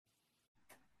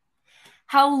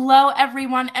Hello,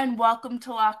 everyone, and welcome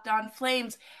to Locked On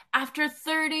Flames. After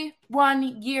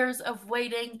 31 years of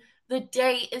waiting, the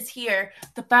day is here.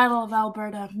 The Battle of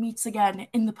Alberta meets again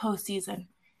in the postseason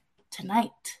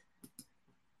tonight.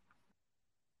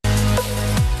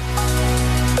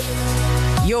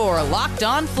 You're Locked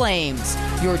On Flames,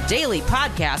 your daily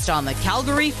podcast on the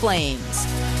Calgary Flames.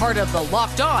 Part of the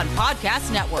Locked On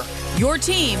Podcast Network, your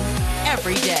team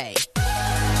every day.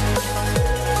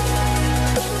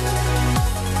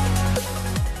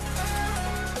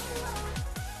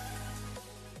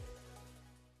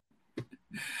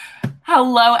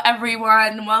 Hello,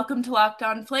 everyone. Welcome to Locked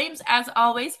On Flames. As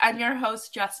always, I'm your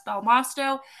host, Jess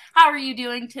Belmosto. How are you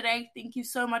doing today? Thank you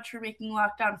so much for making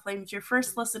Locked On Flames your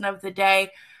first listen of the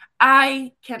day.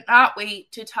 I cannot wait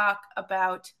to talk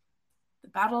about the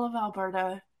Battle of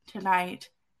Alberta tonight.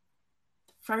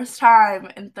 First time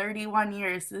in 31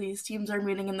 years these teams are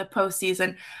meeting in the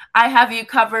postseason. I have you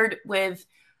covered with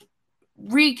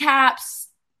recaps,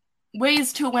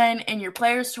 ways to win, and your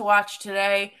players to watch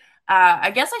today.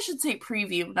 I guess I should say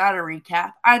preview, not a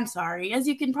recap. I'm sorry. As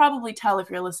you can probably tell if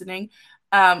you're listening,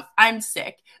 I'm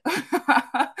sick.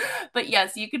 But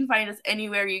yes, you can find us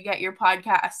anywhere you get your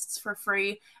podcasts for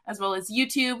free, as well as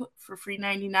YouTube for free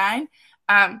 99.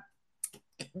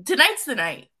 Tonight's the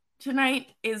night. Tonight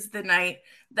is the night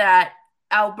that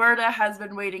Alberta has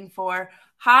been waiting for.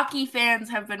 Hockey fans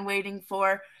have been waiting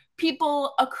for. Hockey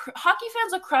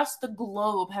fans across the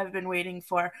globe have been waiting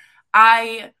for.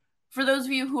 For those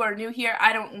of you who are new here,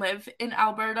 I don't live in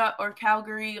Alberta or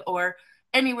Calgary or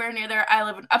anywhere near there. I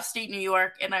live in upstate New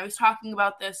York, and I was talking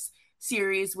about this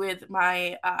series with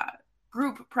my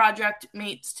group project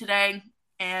mates today,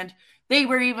 and they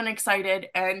were even excited,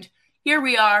 and here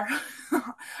we are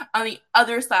on the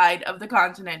other side of the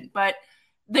continent. But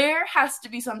there has to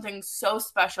be something so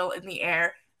special in the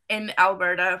air in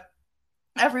Alberta.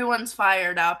 Everyone's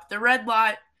fired up. The Red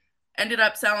Lot ended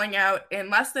up selling out in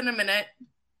less than a minute.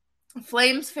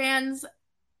 Flames fans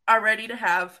are ready to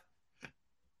have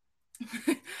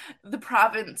the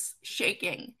province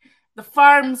shaking. The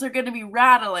farms are going to be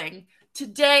rattling.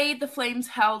 Today, the Flames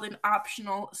held an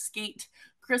optional skate.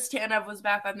 Chris Tanev was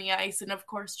back on the ice, and of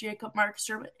course, Jacob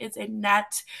Markstrom is in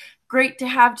net. Great to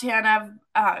have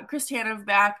Chris Tanev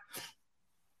back.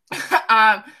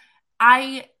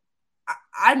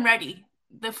 I'm ready.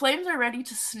 The Flames are ready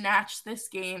to snatch this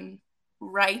game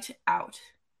right out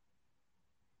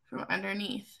from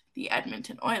underneath the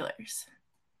Edmonton Oilers.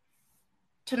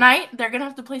 Tonight, they're going to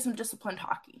have to play some disciplined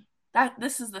hockey.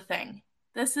 This is the thing.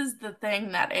 This is the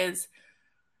thing that is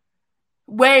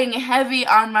weighing heavy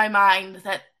on my mind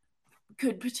that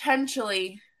could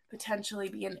potentially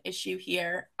be an issue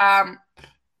here. Oh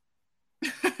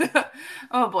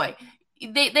boy.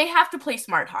 They have to play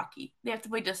smart hockey. They have to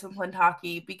play disciplined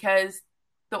hockey because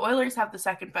the Oilers have the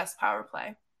second best power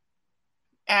play.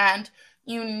 And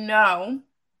you know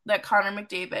that Connor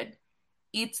McDavid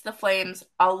eats the Flames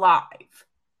alive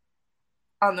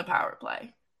on the power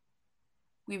play.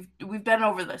 We've been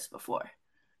over this before.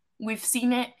 We've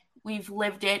seen it, we've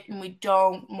lived it, and we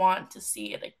don't want to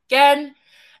see it again.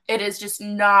 It is just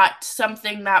not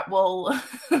something that will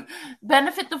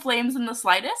benefit the Flames in the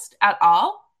slightest at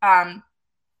all.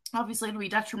 Obviously, it'll be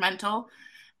detrimental.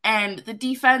 And the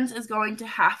defense is going to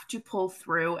have to pull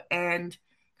through and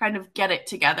kind of get it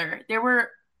together. There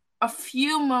were a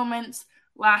few moments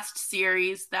last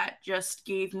series that just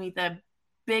gave me the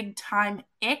big time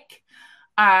ick.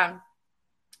 And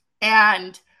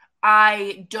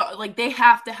I don't they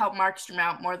have to help Markstrom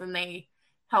out more than they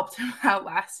helped him out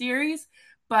last series.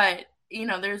 But,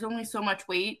 there's only so much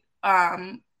weight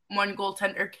one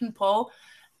goaltender can pull.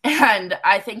 And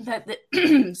I think that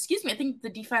I think the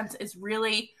defense is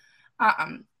really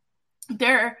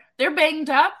they're banged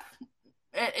up.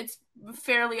 It's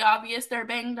fairly obvious they're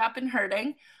banged up and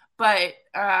hurting, but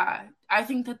I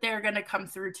think that they're going to come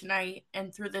through tonight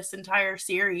and through this entire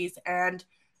series and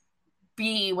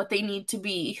be what they need to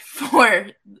be for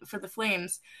the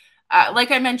Flames.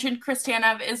 Like I mentioned, Chris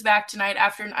Tanev is back tonight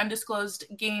after an undisclosed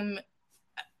game,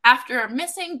 after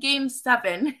missing Game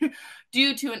 7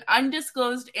 due to an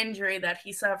undisclosed injury that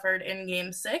he suffered in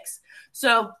Game 6.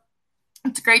 So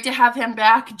it's great to have him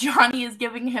back. Johnny is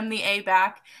giving him the A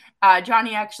back.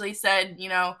 Johnny actually said,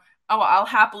 I'll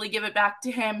happily give it back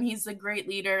to him. He's a great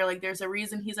leader. There's a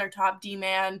reason he's our top D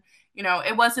man.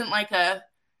 It wasn't like it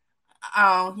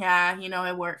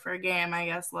worked for a game, I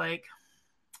guess, because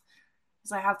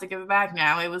I have to give it back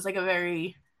now. It was a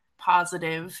very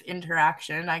positive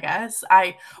interaction, I guess.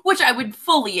 Which I would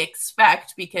fully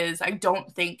expect because I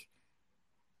don't think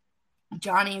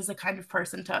Johnny is the kind of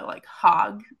person to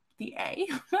hog the A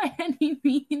by any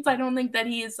means. I don't think that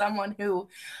he is someone who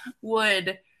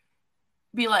would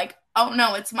be like, oh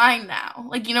no, it's mine now.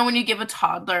 Like, you know, when you give a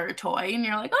toddler a toy and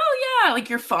you're like, oh yeah, like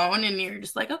your phone, and you're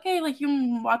just like, okay, like you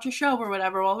can watch a show or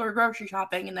whatever while we're grocery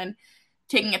shopping, and then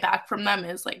taking it back from them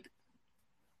is like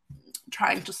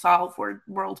trying to solve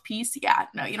world peace. Yeah,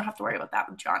 no, you don't have to worry about that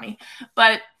with Johnny.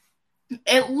 But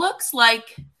it looks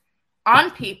like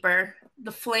on paper,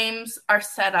 the Flames are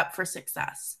set up for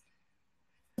success.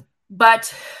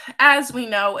 But as we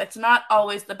know, it's not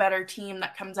always the better team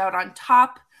that comes out on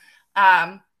top.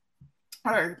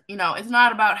 Or, you know, it's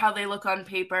not about how they look on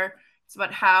paper. It's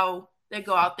about how they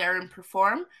go out there and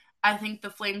perform. I think the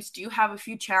Flames do have a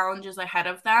few challenges ahead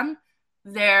of them.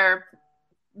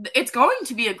 It's going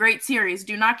to be a great series,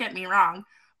 do not get me wrong,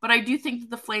 but I do think that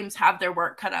the Flames have their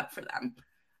work cut out for them.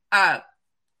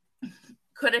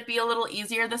 Could it be a little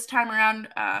easier this time around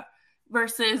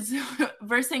versus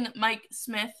Mike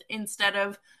Smith instead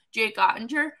of Jake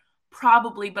Oettinger?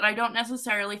 Probably, but I don't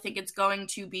necessarily think it's going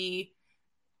to be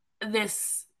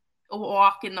this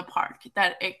walk in the park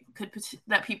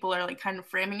that people are like kind of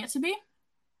framing it to be.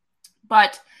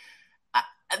 But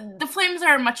the Flames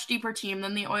are a much deeper team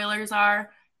than the Oilers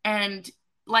are, and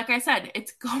like I said,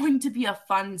 it's going to be a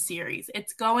fun series.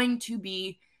 It's going to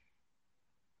be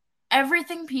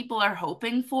everything people are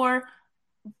hoping for,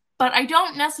 but I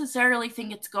don't necessarily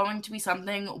think it's going to be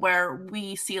something where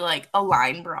we see like a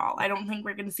line brawl. I don't think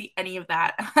we're going to see any of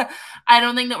that. I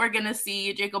don't think that we're going to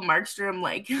see Jacob Markstrom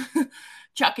like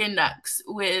chucking ducks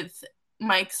with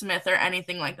Mike Smith or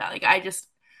anything like that. Like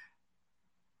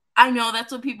I know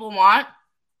that's what people want.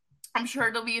 I'm sure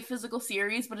it'll be a physical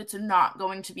series, but it's not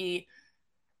going to be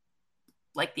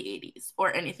like the 80s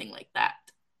or anything like that.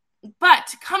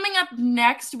 But coming up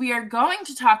next, we are going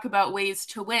to talk about ways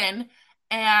to win.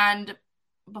 And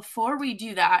before we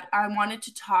do that, I wanted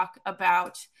to talk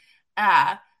about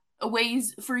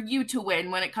ways for you to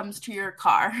win when it comes to your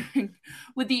car.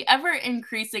 With the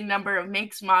ever-increasing number of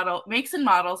makes and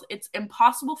models, it's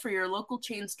impossible for your local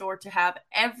chain store to have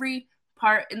every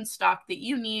part in stock that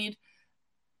you need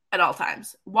at all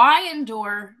times. Why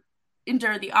endure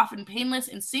the often painless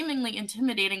and seemingly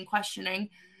intimidating questioning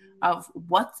of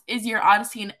what is your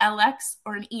Odyssey, an LX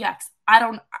or an EX? I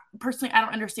don't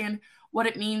understand what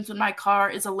it means when my car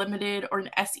is a limited or an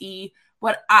SE.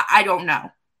 I don't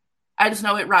know. I just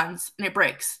know it runs and it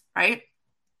breaks, right?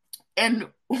 And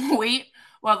wait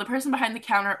while the person behind the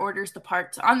counter orders the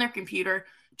parts on their computer,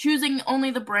 choosing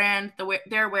only the brand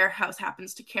their warehouse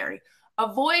happens to carry.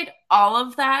 Avoid all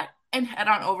of that and head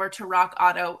on over to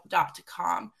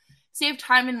rockauto.com. Save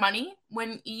time and money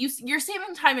when you're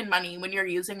saving time and money when you're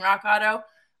using Rock Auto.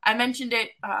 I mentioned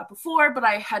it before, but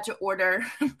I had to order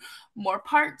more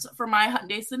parts for my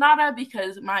Hyundai Sonata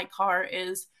because my car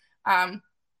is I'm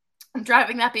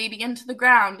driving that baby into the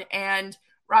ground, and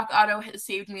Rock Auto has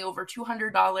saved me over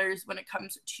 $200 when it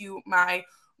comes to my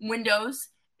windows.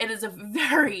 It is a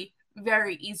very,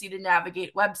 very easy to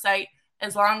navigate website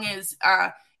as long as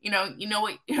you know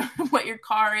what your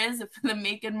car is, if the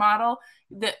make and model.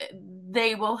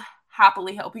 They will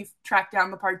happily help you track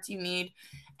down the parts you need.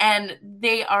 And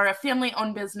they are a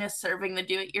family-owned business serving the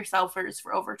do-it-yourselfers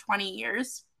for over 20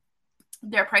 years.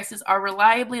 Their prices are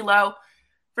reliably low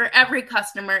for every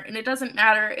customer, and it doesn't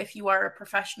matter if you are a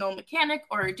professional mechanic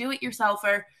or a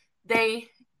do-it-yourselfer.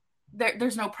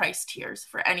 There's no price tiers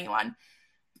for anyone.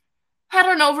 Head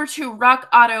on over to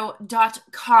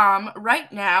rockauto.com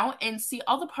right now and see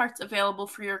all the parts available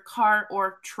for your car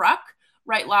or truck.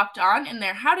 Right Locked On in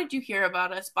their How Did You Hear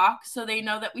About Us box so they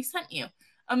know that we sent you.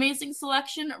 Amazing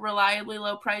selection, reliably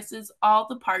low prices, all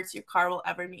the parts your car will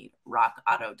ever need.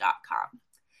 rockauto.com.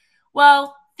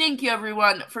 Well, thank you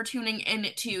everyone for tuning in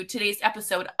to today's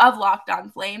episode of Locked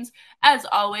On Flames. As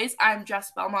always, I'm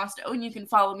Jess Belmosto, and you can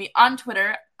follow me on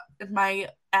Twitter. My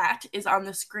 @ is on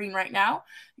the screen right now.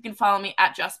 You can follow me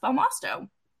at Jess Belmosto.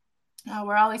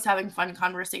 We're always having fun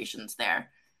conversations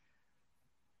there.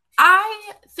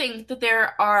 I think that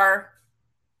there are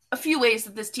a few ways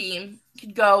that this team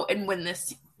could go and win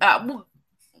this.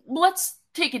 Let's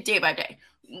take it day by day.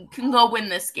 Can go win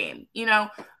this game. You know,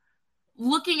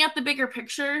 looking at the bigger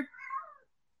picture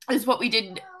is what we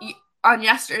did on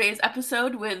yesterday's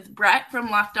episode with Brett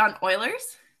from Locked On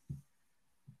Oilers.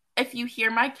 If you hear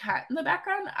my cat in the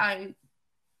background, I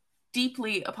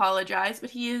deeply apologize,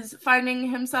 but he is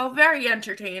finding himself very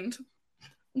entertained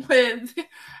with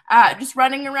just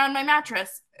running around my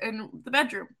mattress in the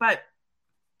bedroom. But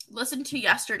listen to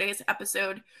yesterday's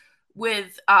episode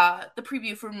with the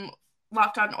preview from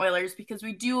Locked On Oilers, because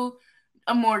we do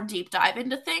a more deep dive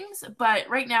into things. But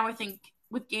right now, I think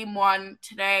with game one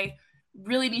today,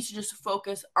 really need to just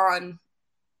focus on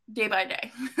day by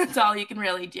day. That's all you can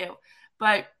really do.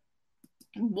 But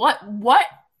what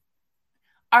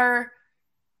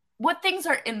things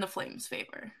are in the Flames'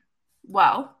 favor?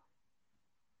 Well,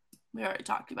 we already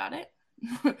talked about it.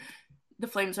 The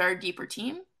Flames are a deeper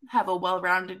team, have a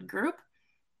well-rounded group,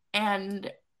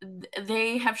 and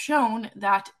they have shown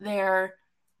that their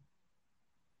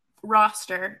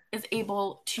roster is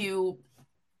able to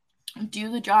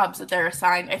do the jobs that they're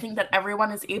assigned. I think that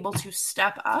everyone is able to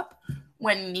step up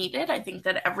when needed. I think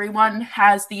that everyone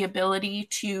has the ability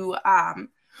to,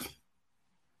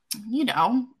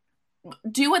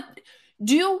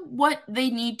 do what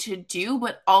they need to do,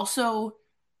 but also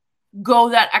go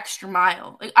that extra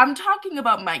mile. Like, I'm talking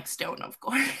about Mike Stone, of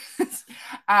course.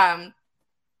 I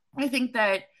think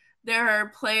that there are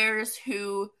players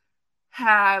who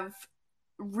have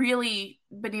really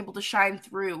been able to shine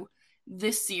through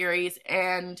this series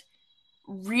and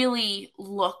really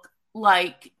look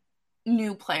like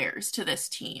new players to this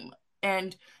team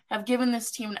and have given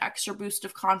this team an extra boost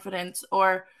of confidence,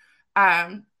 or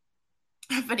have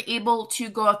been able to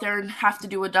go out there and have to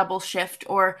do a double shift,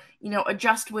 or,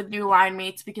 adjust with new line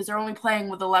mates because they're only playing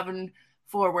with 11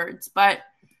 forwards. But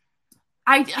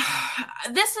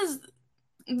this is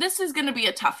going to be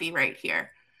a toughie right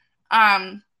here.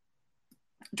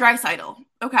 Draisaitl,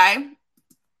 okay?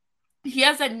 He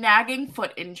has a nagging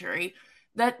foot injury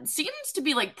that seems to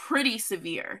be like pretty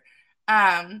severe.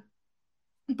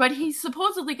 But he's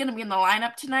supposedly going to be in the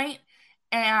lineup tonight,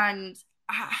 and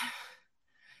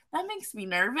that makes me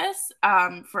nervous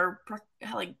for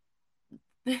like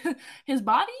his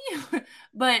body.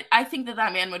 But I think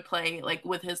that man would play like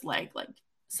with his leg like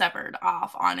severed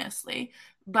off, honestly.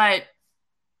 But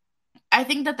I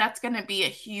think that that's going to be a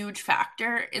huge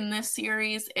factor in this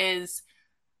series, is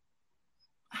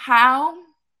how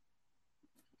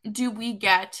do we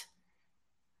get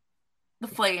the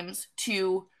Flames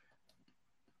to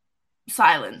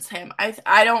silence him?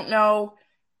 I don't know.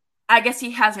 I guess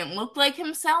he hasn't looked like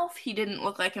himself. He didn't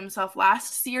look like himself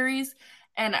last series.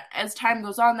 And as time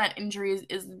goes on, that injury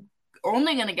is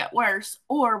only going to get worse.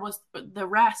 Or was the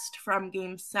rest from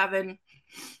Game 7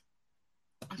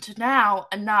 to now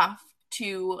enough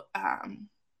to,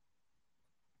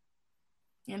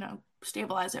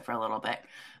 stabilize it for a little bit?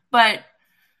 But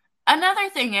another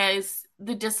thing is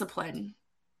the discipline.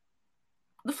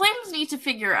 The Flames need to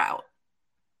figure out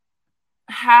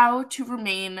how to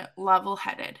remain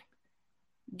level-headed.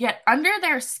 Get under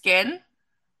their skin,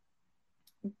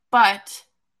 but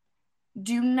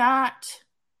do not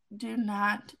do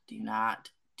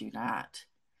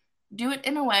it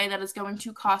in a way that is going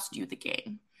to cost you the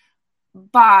game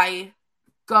by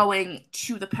going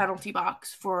to the penalty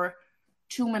box for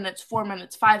 2 minutes, 4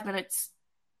 minutes, 5 minutes.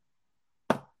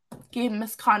 Game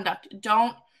misconduct.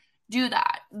 Don't do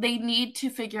that. They need to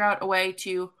figure out a way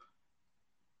to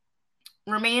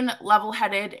remain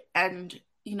level-headed and,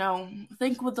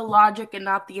 think with the logic and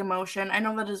not the emotion. I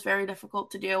know that is very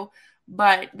difficult to do,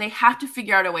 but they have to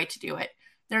figure out a way to do it.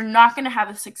 They're not going to have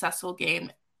a successful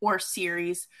game or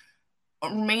series,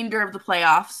 remainder of the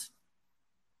playoffs,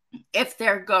 if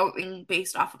they're going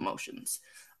based off emotions.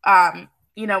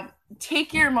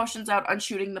 Take your emotions out on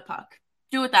shooting the puck.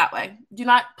 Do it that way. Do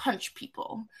not punch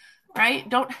people, right?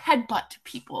 Don't headbutt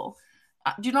people.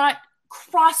 Do not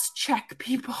cross-check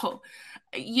people.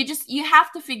 You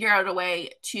have to figure out a way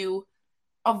to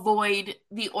avoid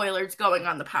the Oilers going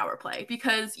on the power play,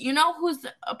 because who's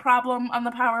a problem on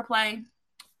the power play?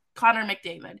 Connor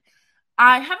McDavid.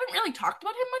 I haven't really talked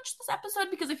about him much this episode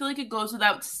because I feel like it goes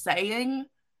without saying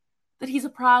that he's a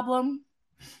problem.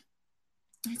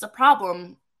 He's a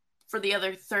problem for the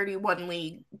other 31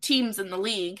 league teams in the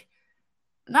league,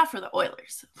 not for the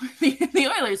Oilers.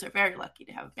 The Oilers are very lucky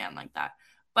to have a man like that.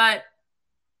 But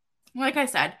like I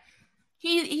said,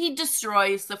 he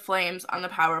destroys the Flames on the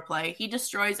power play. He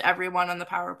destroys everyone on the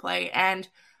power play. And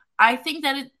I think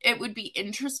that it would be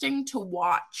interesting to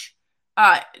watch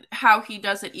how he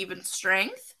does it even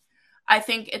strength. I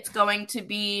think it's going to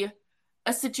be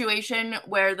a situation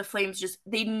where the Flames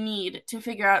they need to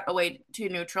figure out a way to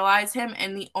neutralize him.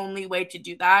 And the only way to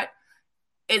do that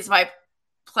is by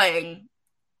playing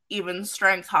even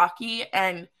strength hockey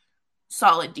and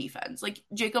solid defense. Like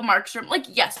Jacob Markstrom,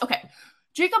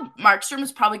 Jacob Markstrom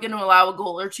is probably going to allow a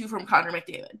goal or two from Connor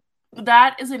McDavid.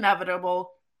 That is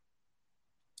inevitable.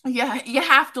 Yeah, you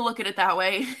have to look at it that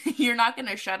way. You're not going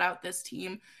to shut out this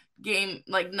team game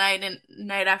like night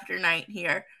after night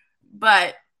here.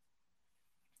 But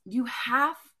you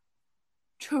have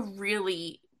to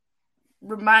really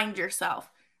remind yourself,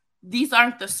 these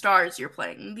aren't the Stars you're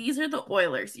playing. These are the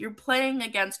Oilers. You're playing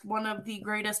against one of the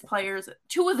greatest players,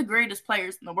 two of the greatest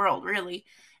players in the world, really.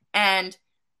 And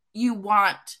you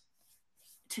want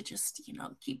to just,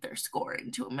 keep their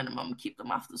scoring to a minimum, keep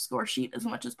them off the score sheet as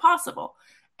much as possible.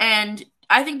 And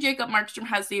I think Jacob Markstrom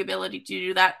has the ability to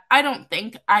do that. I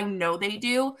know they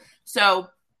do. So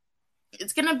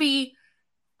it's going to be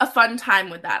a fun time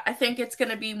with that. I think it's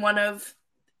going to be one of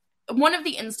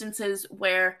the instances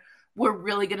where we're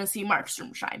really going to see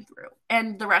Markstrom shine through,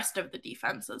 and the rest of the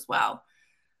defense as well.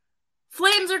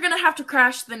 Flames are going to have to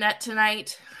crash the net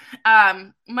tonight.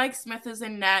 Mike Smith is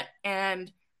in net,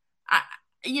 and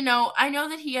I know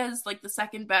that he has like the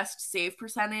second best save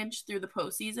percentage through the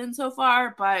postseason so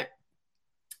far, but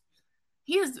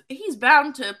he's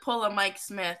bound to pull a Mike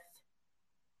Smith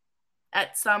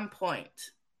at some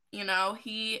point.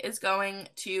 He is going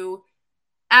to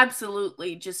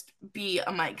absolutely just be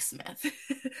a Mike Smith.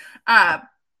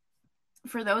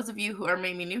 For those of you who are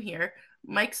maybe new here,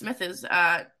 Mike Smith is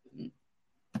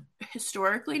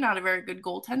historically not a very good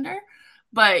goaltender,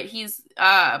 but he's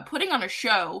putting on a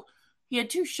show. He had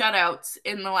 2 shutouts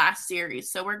in the last series,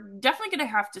 so we're definitely going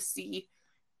to have to see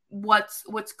what's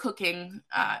cooking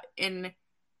in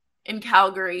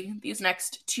Calgary these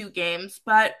next 2 games.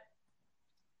 But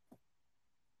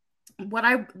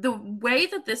the way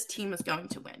that this team is going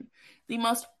to win, the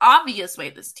most obvious way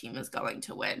this team is going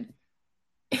to win,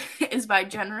 is by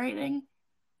generating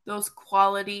those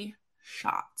quality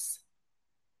shots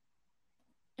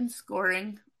and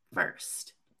scoring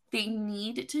first. They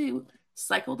need to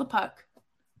cycle the puck,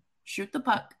 shoot the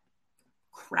puck,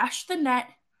 crash the net,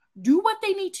 do what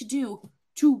they need to do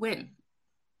to win.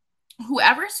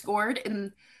 Whoever scored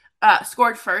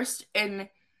first in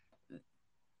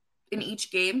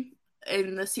each game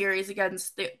in the series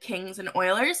against the Kings and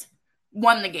Oilers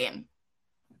won the game.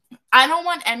 I don't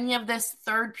want any of this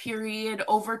third period,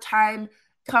 overtime,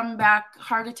 comeback,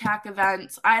 heart attack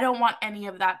events. I don't want any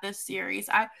of that this series.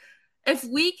 If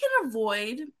we can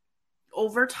avoid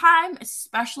overtime,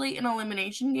 especially in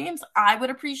elimination games, I would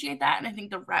appreciate that, and I think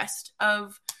the rest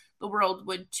of the world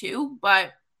would too.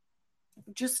 But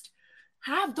just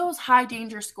have those high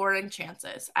danger scoring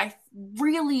chances. I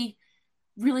really,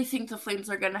 really think the Flames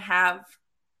are going to have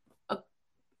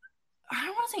I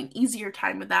don't want to say an easier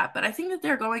time with that, but I think that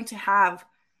they're going to have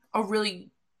a really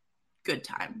good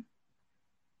time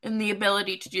in the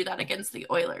ability to do that against the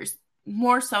Oilers,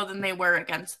 more so than they were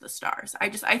against the Stars. I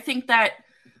think that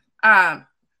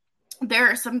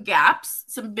there are some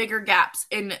bigger gaps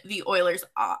in the Oilers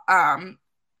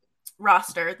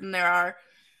roster than there are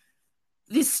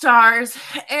the Stars,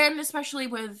 and especially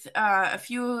with a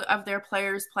few of their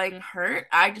players playing hurt.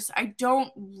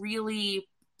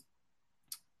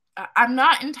 I'm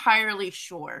not entirely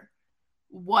sure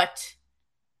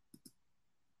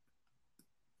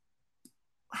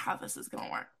how this is going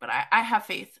to work, but I have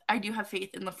faith. I do have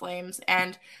faith in the Flames,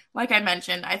 and like I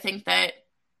mentioned, I think that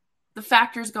the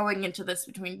factors going into this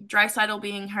between Draisaitl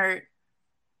being hurt,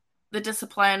 the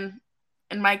discipline,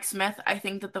 and Mike Smith, I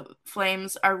think that the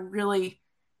Flames are really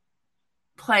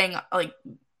playing like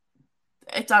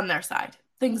it's on their side.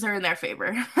 Things are in their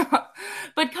favor.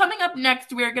 But coming up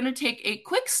next, we're going to take a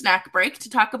quick snack break to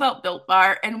talk about Built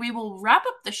Bar, and we will wrap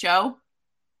up the show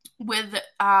with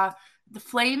the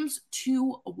Flames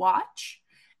to watch.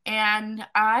 And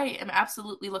I am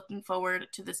absolutely looking forward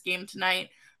to this game tonight.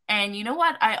 And you know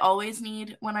what I always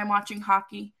need when I'm watching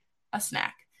hockey? A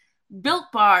snack.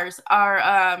 Built Bars are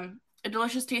a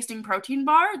delicious tasting protein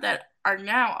bar that are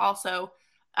now also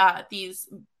these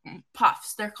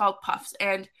puffs. They're called puffs.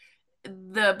 And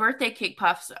the birthday cake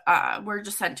puffs were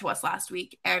just sent to us last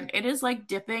week, and it is like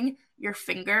dipping your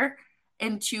finger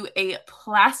into a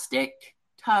plastic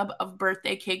tub of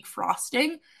birthday cake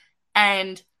frosting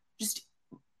and just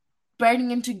biting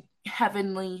into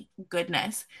heavenly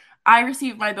goodness. I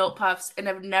received my Built Puffs and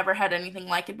have never had anything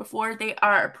like it before. They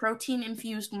are a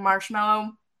protein-infused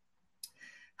marshmallow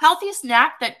healthy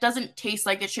snack that doesn't taste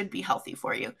like it should be healthy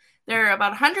for you. They're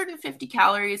about 150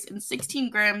 calories and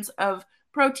 16 grams of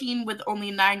protein with only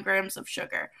 9 grams of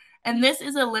sugar. And this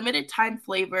is a limited time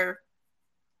flavor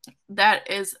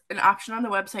that is an option on the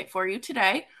website for you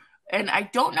today. And I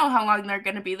don't know how long they're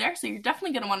going to be there, so you're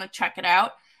definitely going to want to check it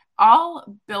out.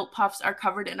 All Built Puffs are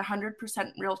covered in 100%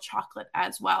 real chocolate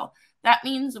as well. That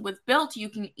means with Built, you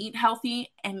can eat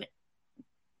healthy and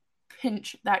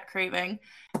pinch that craving.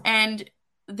 And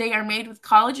they are made with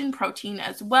collagen protein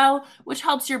as well, which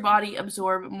helps your body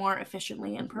absorb more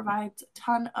efficiently and provides a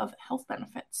ton of health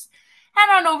benefits. Head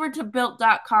on over to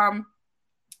Built.com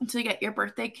to get your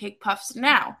birthday cake puffs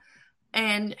now.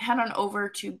 And head on over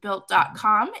to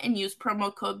Built.com and use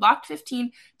promo code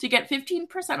LOCKED15 to get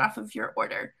 15% off of your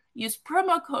order. Use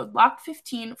promo code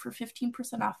LOCKED15 for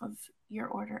 15% off of your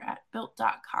order at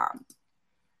Built.com.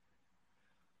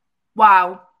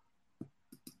 Wow.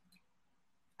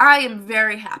 I am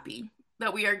very happy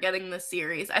that we are getting this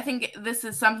series. I think this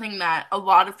is something that a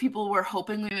lot of people were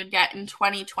hoping we would get in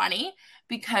 2020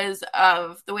 because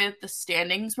of the way that the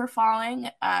standings were falling.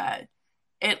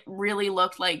 It really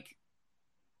looked like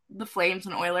the Flames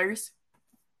and Oilers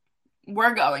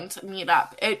were going to meet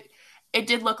up. It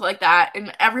did look like that,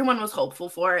 and everyone was hopeful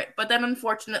for it. But then,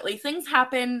 unfortunately, things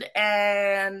happened,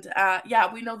 and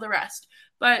we know the rest.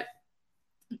 But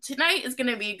tonight is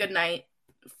going to be a good night.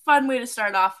 Fun way to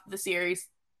start off the series.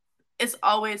 Is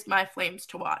always my Flames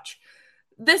to watch.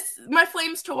 My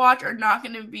Flames to watch are not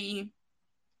going to be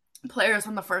players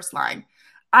on the first line.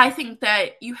 I think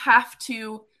that you have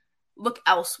to look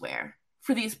elsewhere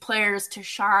for these players to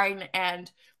shine and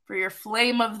for your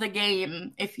flame of the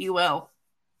game, if you will.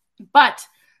 But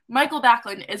Mikael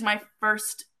Backlund is my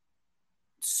first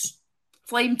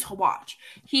Flame to watch.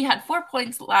 He had 4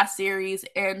 points last series,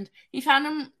 and he found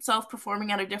himself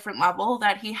performing at a different level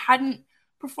that he hadn't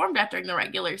performed at during the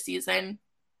regular season.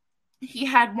 He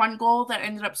had 1 goal that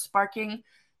ended up sparking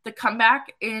the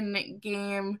comeback in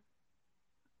game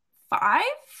 4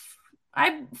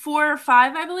 or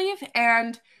 5, I believe,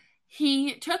 and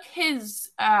he took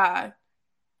his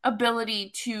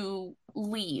ability to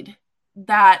lead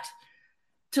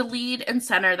and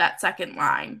center that second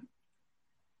line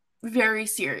very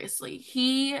seriously.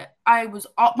 My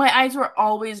eyes were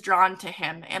always drawn to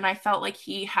him, and I felt like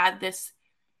he had this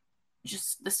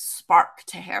spark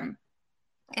to him,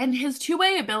 and his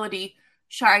two-way ability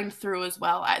shined through as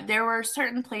well. There were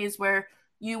certain plays where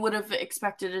you would have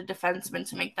expected a defenseman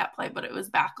to make that play, but it was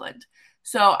Backlund.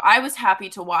 So I was happy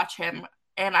to watch him,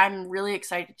 and I'm really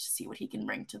excited to see what he can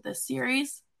bring to this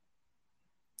series,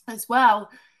 as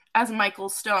well as Michael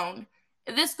Stone.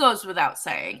 This goes without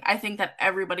saying. I think that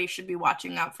everybody should be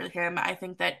watching out for him. I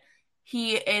think that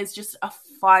he is just a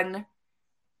fun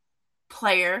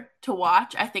player to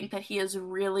watch. I think that he has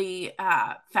really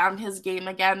found his game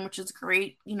again, which is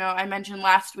great. I mentioned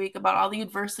last week about all the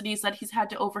adversities that he's had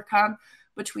to overcome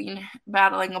between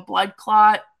battling a blood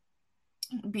clot,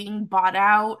 being bought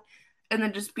out, and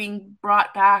then just being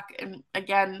brought back and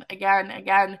again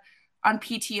on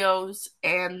PTOs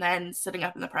and then sitting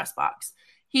up in the press box.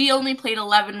 He only played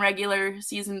 11 regular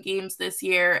season games this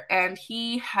year, and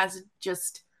he has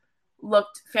just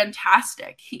looked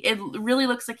fantastic. It really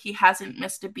looks like he hasn't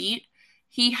missed a beat.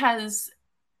 He has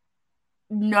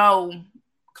no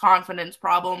confidence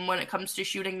problem when it comes to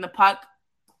shooting the puck.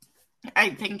 I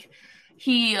think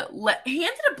he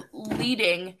ended up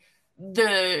leading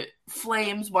the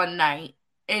Flames one night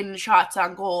in shots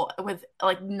on goal with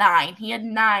 9. He had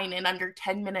 9 in under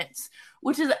 10 minutes,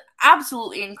 which is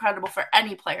absolutely incredible for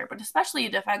any player, but especially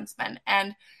a defenseman.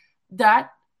 And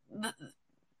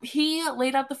he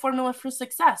laid out the formula for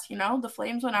success. The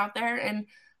Flames went out there and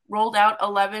rolled out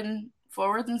 11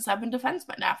 forwards and 7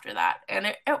 defensemen after that, and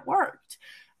it worked.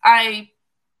 I'm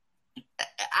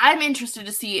interested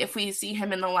to see if we see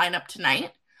him in the lineup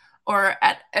tonight or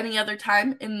at any other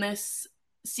time in this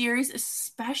series,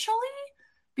 especially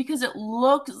because it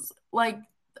looks like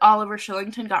Oliver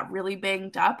Kylington got really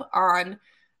banged up on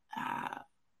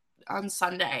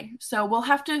Sunday. So we'll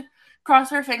have to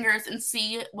cross our fingers and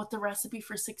see what the recipe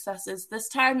for success is this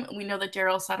time. We know that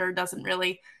Daryl Sutter doesn't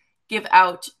really give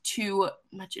out too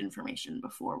much information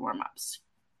before warm-ups.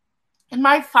 And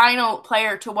my final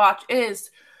player to watch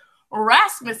is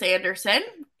Rasmus Andersson.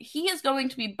 He is going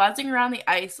to be buzzing around the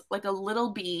ice like a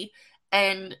little bee,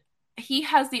 and he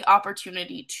has the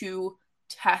opportunity to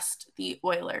test the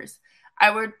Oilers.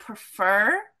 I would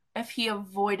prefer if he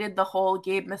avoided the whole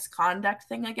Gabe misconduct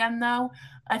thing again, though.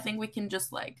 I think we can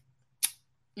just live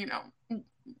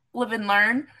and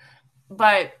learn.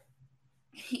 But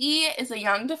he is a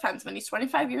young defenseman. He's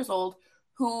 25 years old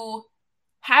who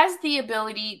has the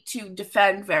ability to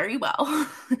defend very well,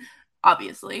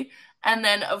 obviously. And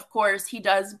then, of course, he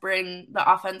does bring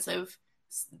the offensive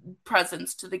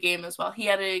presence to the game as well. He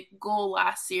had a goal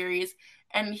last series,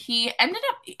 and he ended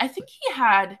up, I think he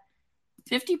had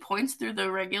 50 points through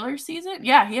the regular season.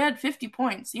 Yeah, he had 50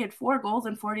 points. He had 4 goals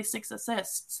and 46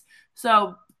 assists.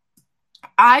 So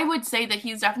I would say that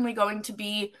he's definitely going to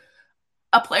be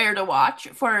a player to watch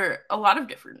for a lot of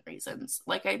different reasons.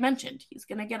 Like I mentioned, he's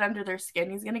going to get under their skin.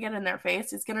 He's going to get in their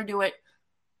face. He's going to do it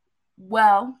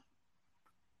well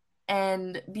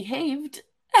and behaved.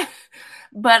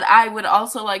 But I would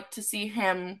also like to see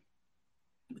him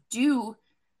do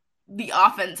the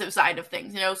offensive side of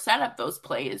things, set up those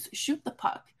plays, shoot the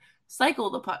puck, cycle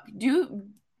the puck.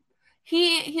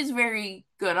 He's very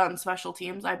good on special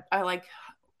teams. I like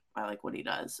what he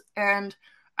does. And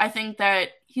I think that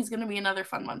he's going to be another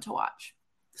fun one to watch.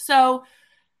 So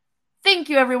Thank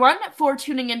you, everyone, for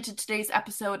tuning into today's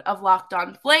episode of Locked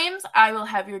On Flames. I will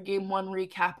have your Game 1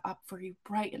 recap up for you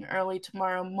bright and early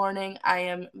tomorrow morning. I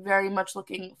am very much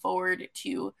looking forward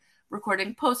to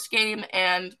recording post-game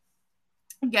and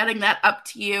getting that up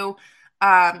to you.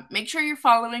 Make sure you're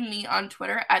following me on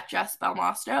Twitter at Jess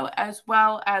Belmosto, as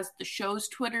well as the show's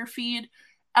Twitter feed,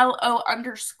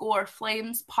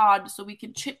 LO_Flames pod, so we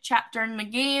can chit chat during the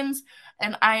games.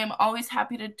 And I am always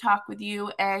happy to talk with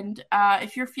you. And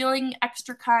if you're feeling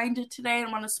extra kind today and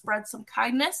want to spread some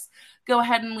kindness, go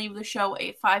ahead and leave the show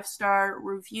a 5-star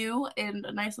review and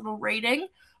a nice little rating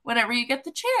whenever you get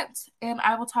the chance. And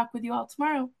I will talk with you all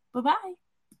tomorrow. Bye-bye.